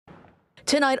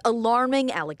Tonight, alarming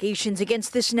allegations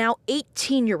against this now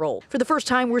 18-year-old. For the first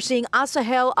time, we're seeing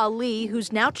Asahel Ali,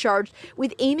 who's now charged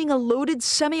with aiming a loaded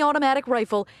semi-automatic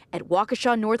rifle at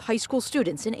Waukesha North High School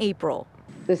students in April.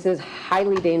 This is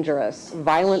highly dangerous,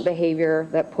 violent behavior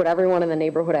that put everyone in the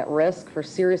neighborhood at risk for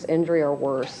serious injury or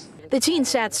worse. The teen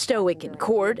sat stoic in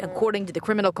court. According to the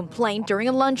criminal complaint, during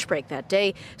a lunch break that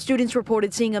day, students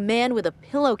reported seeing a man with a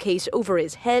pillowcase over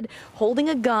his head holding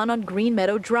a gun on Green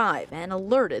Meadow Drive and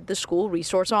alerted the school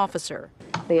resource officer.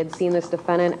 They had seen this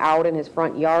defendant out in his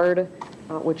front yard,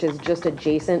 which is just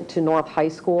adjacent to North High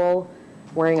School,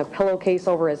 wearing a pillowcase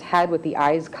over his head with the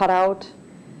eyes cut out,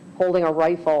 holding a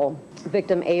rifle.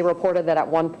 Victim A reported that at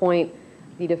one point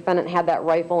the defendant had that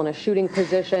rifle in a shooting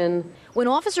position. When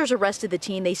officers arrested the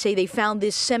teen, they say they found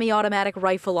this semi-automatic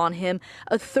rifle on him,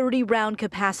 a 30-round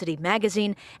capacity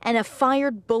magazine, and a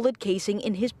fired bullet casing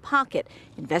in his pocket.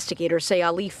 Investigators say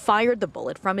Ali fired the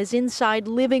bullet from his inside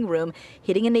living room,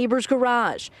 hitting a neighbor's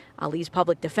garage. Ali's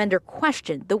public defender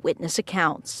questioned the witness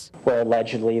accounts. Where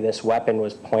allegedly this weapon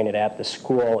was pointed at the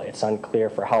school, it's unclear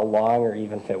for how long or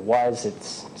even if it was. It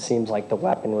seems like the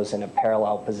weapon was in a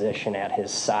parallel position at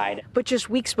his side. But just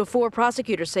weeks before,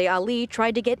 prosecutors say Ali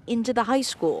tried to get into the high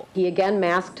school. He again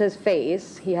masked his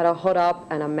face. He had a hood up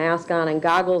and a mask on and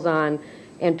goggles on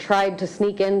and tried to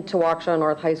sneak into Waukesha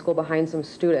North High School behind some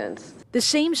students. The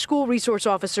same school resource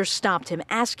officer stopped him,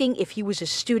 asking if he was a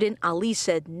student. Ali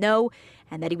said no,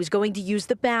 and that he was going to use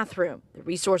the bathroom. The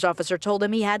resource officer told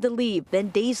him he had to leave. Then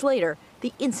days later,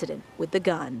 the incident with the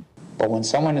gun. But when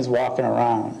someone is walking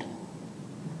around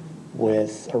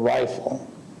with a rifle,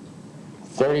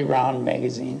 30-round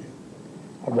magazine,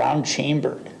 a round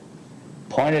chambered,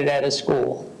 pointed at a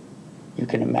school, you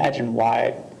can imagine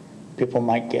why people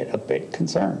might get a bit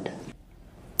concerned.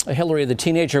 Hillary, the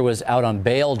teenager was out on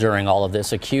bail during all of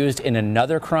this, accused in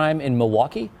another crime in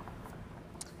Milwaukee.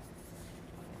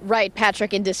 Right,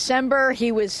 Patrick. In December,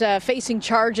 he was facing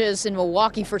charges in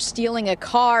Milwaukee for stealing a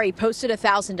car. He posted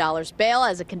 $1,000 bail.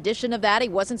 As a condition of that, he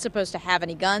wasn't supposed to have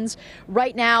any guns.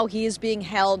 Right now, he is being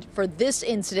held for this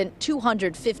incident,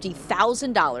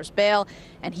 $250,000 bail,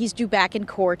 and he's due back in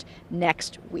court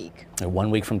next week.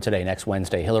 1 week from today, next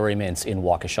Wednesday, Hillary Mintz in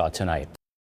Waukesha tonight.